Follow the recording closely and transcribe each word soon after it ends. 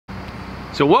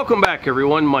So welcome back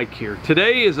everyone, Mike here.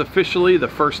 Today is officially the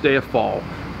first day of fall,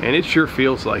 and it sure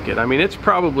feels like it. I mean, it's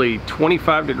probably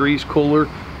 25 degrees cooler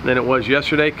than it was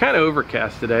yesterday. Kind of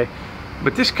overcast today,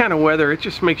 but this kind of weather, it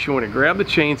just makes you want to grab the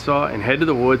chainsaw and head to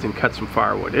the woods and cut some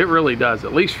firewood. It really does,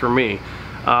 at least for me.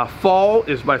 Fall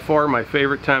is by far my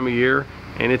favorite time of year,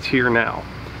 and it's here now.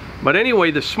 But anyway,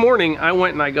 this morning I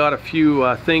went and I got a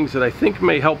few things that I think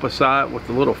may help us out with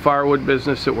the little firewood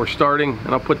business that we're starting,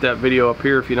 and I'll put that video up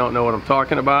here if you don't know what I'm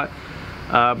talking about.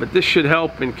 But this should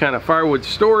help in kind of firewood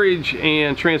storage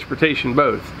and transportation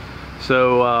both.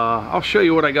 So I'll show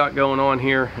you what I got going on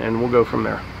here and we'll go from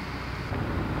there.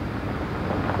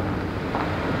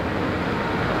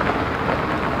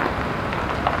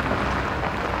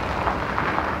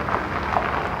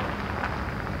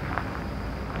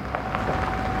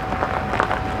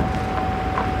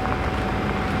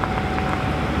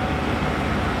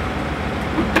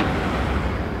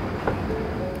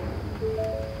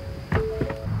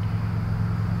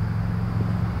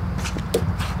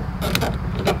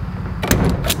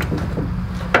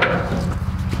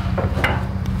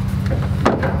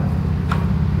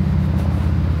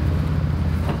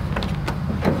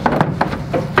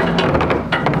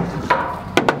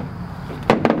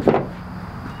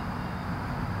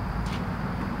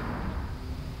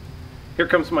 Here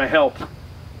comes my help.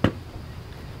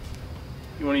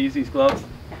 You want to use these gloves?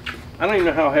 I don't even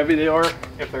know how heavy they are.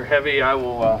 If they're heavy, I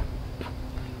will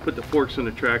put the forks in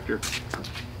the tractor.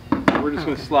 We're just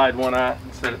going to slide one out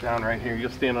and set it down right here.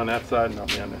 You'll stand on that side and I'll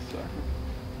be on this side.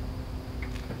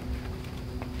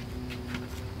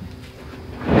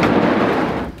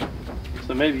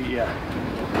 So maybe, yeah.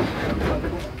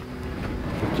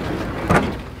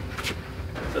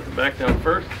 Set the back down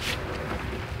first.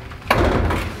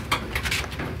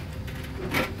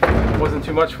 Wasn't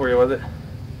too much for you, was it?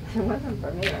 It wasn't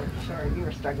for me, I'm sure you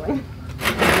were struggling.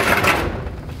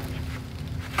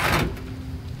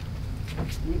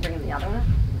 You bringing the other one?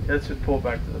 Yeah, let's just pull it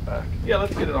back to the back. Yeah,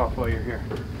 let's get it off while you're here.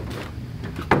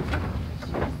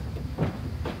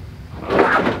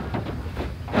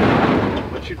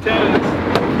 What's your toes?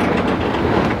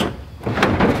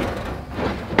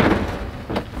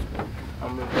 I'll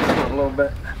move this one a little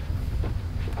bit.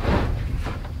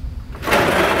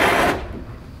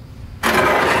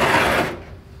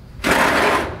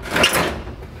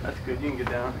 Good, you can get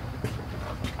down.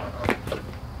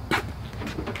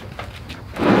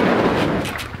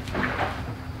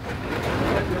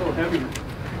 That's a little heavier.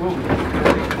 Whoa.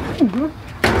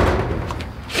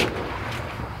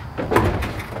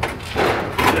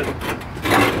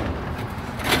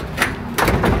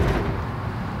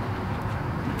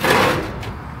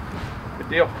 Good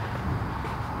deal.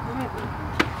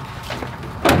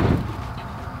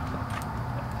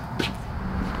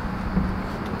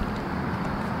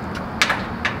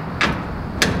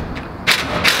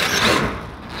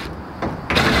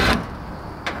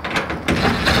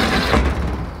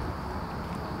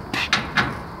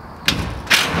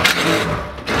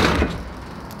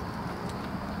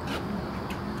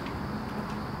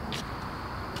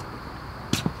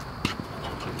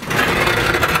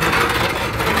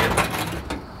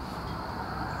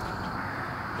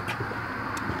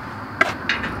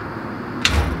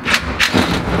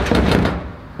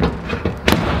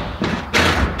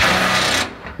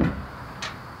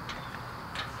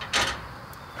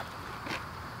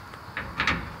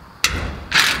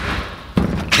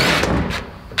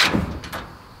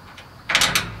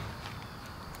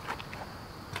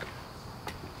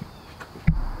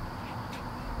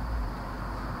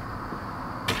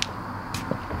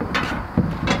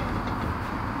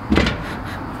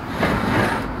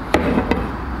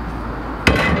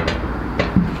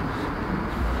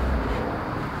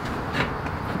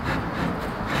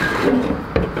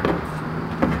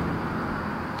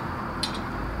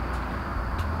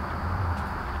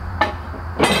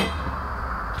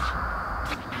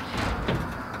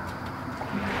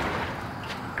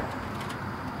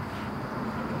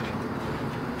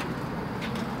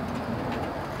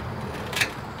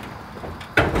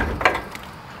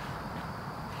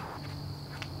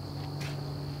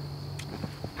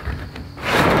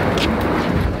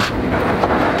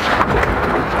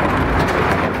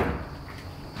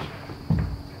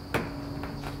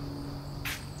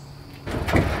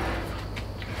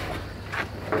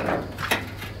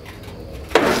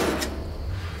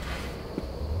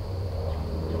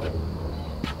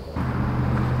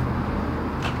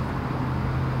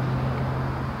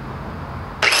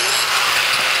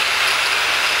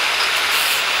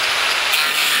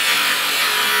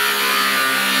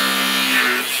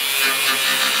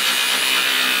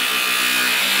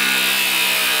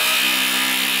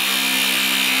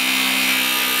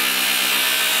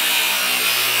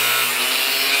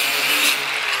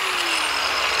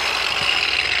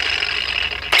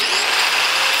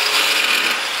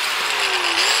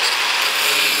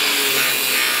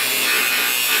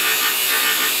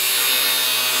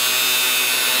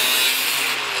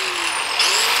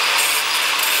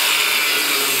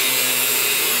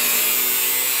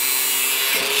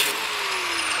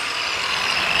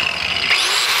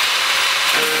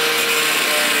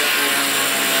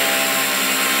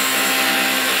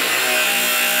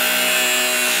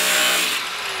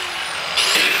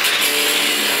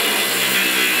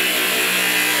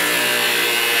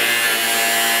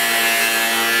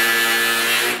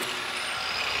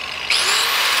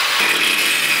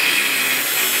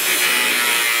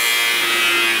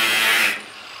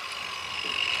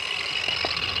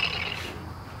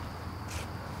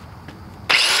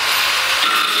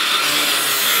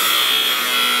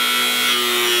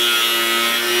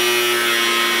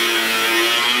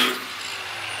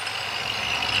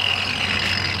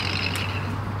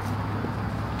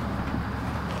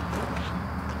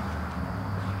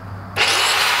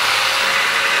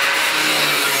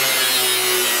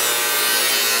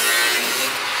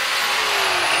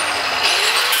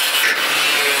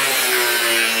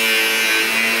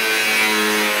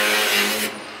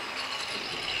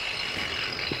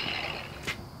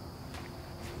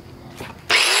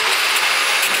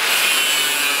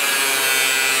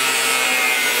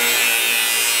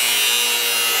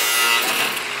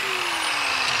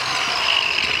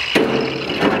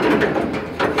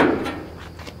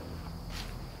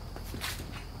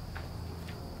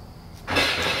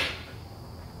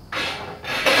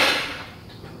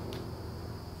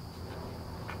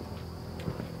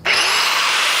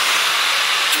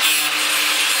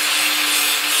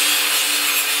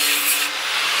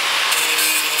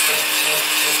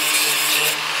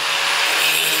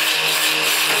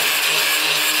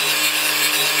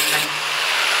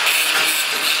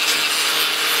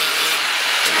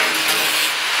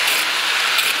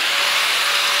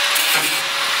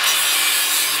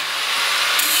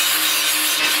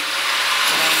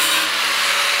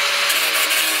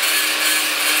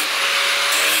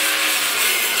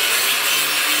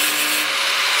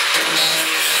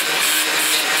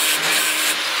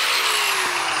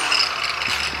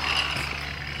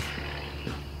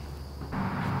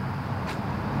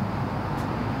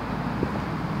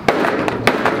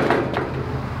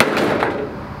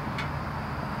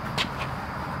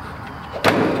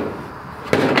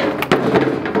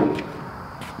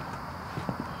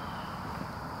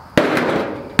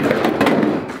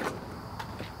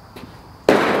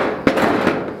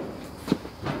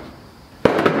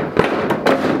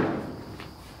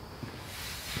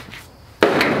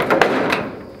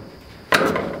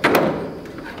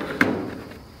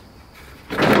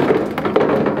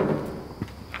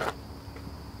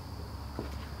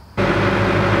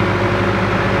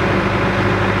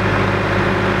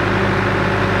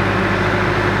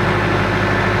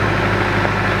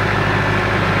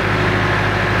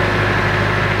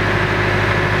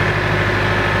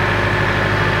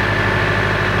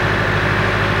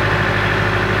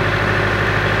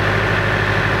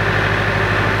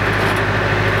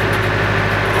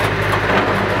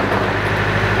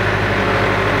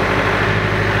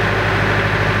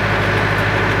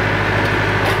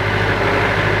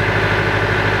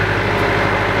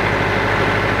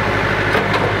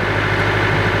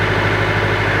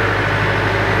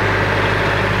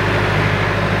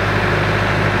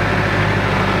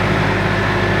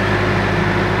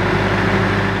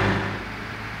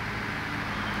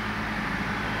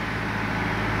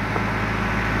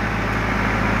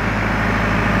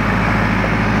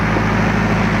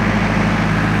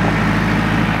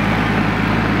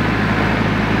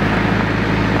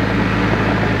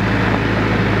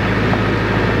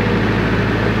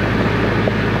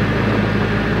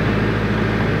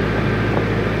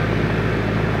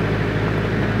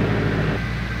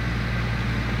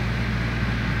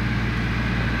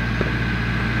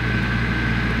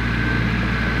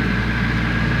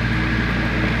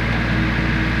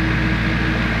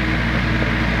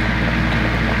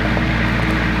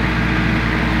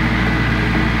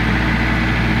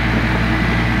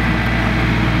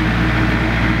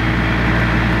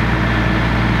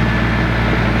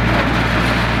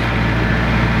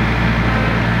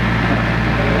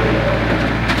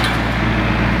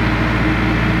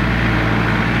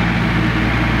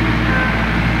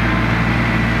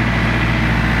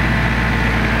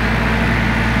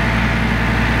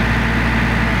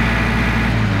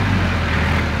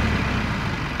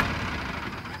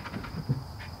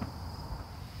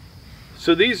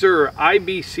 So these are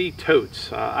IBC Totes.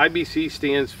 IBC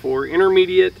stands for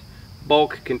Intermediate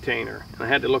Bulk Container. And I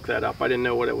had to look that up. I didn't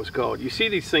know what it was called. You see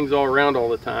these things all around all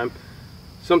the time.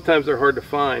 Sometimes they're hard to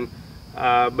find.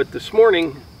 But this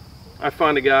morning, I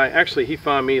found a guy, actually he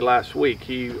found me last week.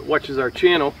 He watches our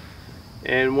channel.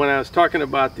 And when I was talking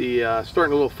about the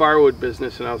starting a little firewood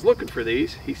business and I was looking for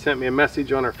these, he sent me a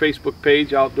message on our Facebook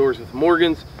page, Outdoors with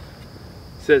Morgans.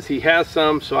 Says he has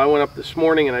some, so I went up this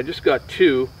morning and I just got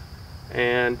 2,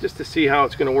 and just to see how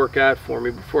it's going to work out for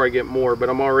me before I get more, but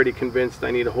I'm already convinced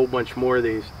I need a whole bunch more of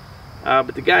these.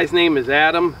 But the guy's name is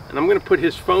Adam, and I'm going to put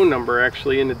his phone number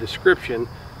actually in the description.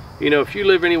 You know, if you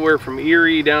live anywhere from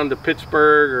Erie down to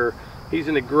Pittsburgh, or he's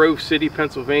in the Grove City,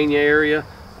 Pennsylvania area,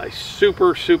 a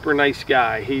super nice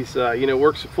guy. He's you know,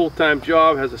 works a full-time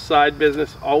job, has a side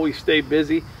business, always stay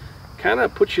busy. Kind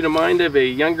of puts you to mind of a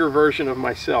younger version of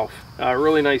myself.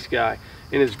 Really nice guy.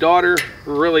 And his daughter,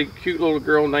 really cute little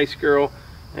girl, nice girl,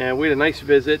 and we had a nice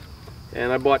visit. And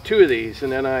I bought 2 of these,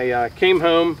 and then I came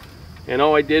home and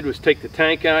all I did was take the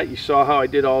tank out. You saw how I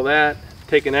did all that.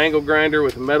 Take an angle grinder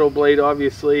with a metal blade,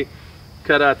 obviously,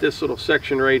 cut out this little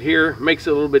section right here. Makes it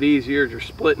a little bit easier as you're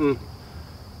splitting.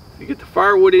 You get the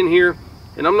firewood in here,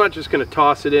 and I'm not just going to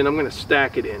toss it in, I'm going to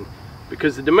stack it in,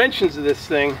 because the dimensions of this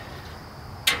thing,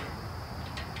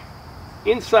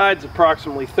 inside's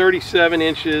approximately 37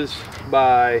 inches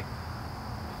by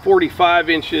 45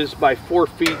 inches by 4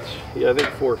 feet. Yeah, I think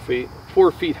 4 feet.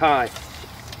 4 feet high.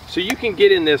 So you can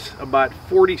get in this about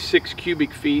 46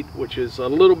 cubic feet, which is a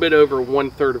little bit over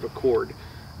 1/3 of a cord.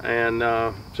 And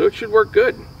so it should work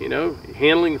good. You know,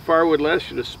 handling the firewood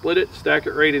less, you just split it, stack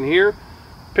it right in here,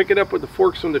 pick it up with the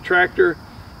forks from the tractor,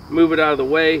 move it out of the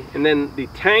way, and then the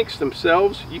tanks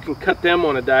themselves, you can cut them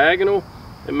on a diagonal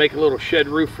and make a little shed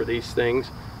roof for these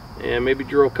things, and maybe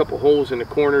drill a couple holes in the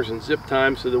corners and zip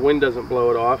time so the wind doesn't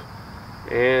blow it off.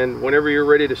 And whenever you're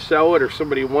ready to sell it or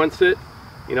somebody wants it,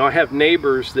 you know, I have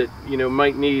neighbors that, you know,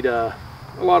 might need a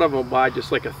lot of them will buy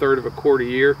just like 1/3 of a cord a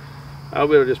year. I'll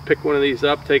be able to just pick one of these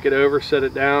up, take it over, set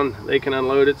it down, they can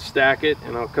unload it, stack it,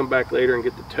 and I'll come back later and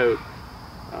get the tote.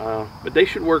 But they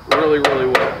should work really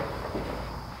well.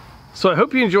 So I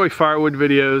hope you enjoy firewood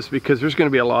videos, because there's going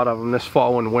to be a lot of them this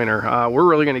fall and winter. We're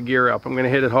really going to gear up. I'm going to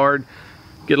hit it hard,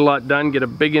 get a lot done, get a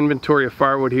big inventory of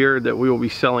firewood here that we will be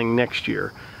selling next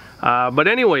year. But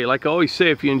anyway, like I always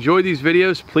say, if you enjoy these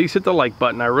videos, please hit the like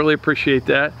button. I really appreciate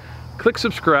that. Click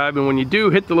subscribe, and when you do,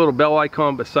 hit the little bell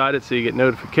icon beside it so you get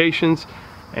notifications,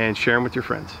 and share them with your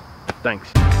friends.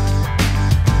 Thanks.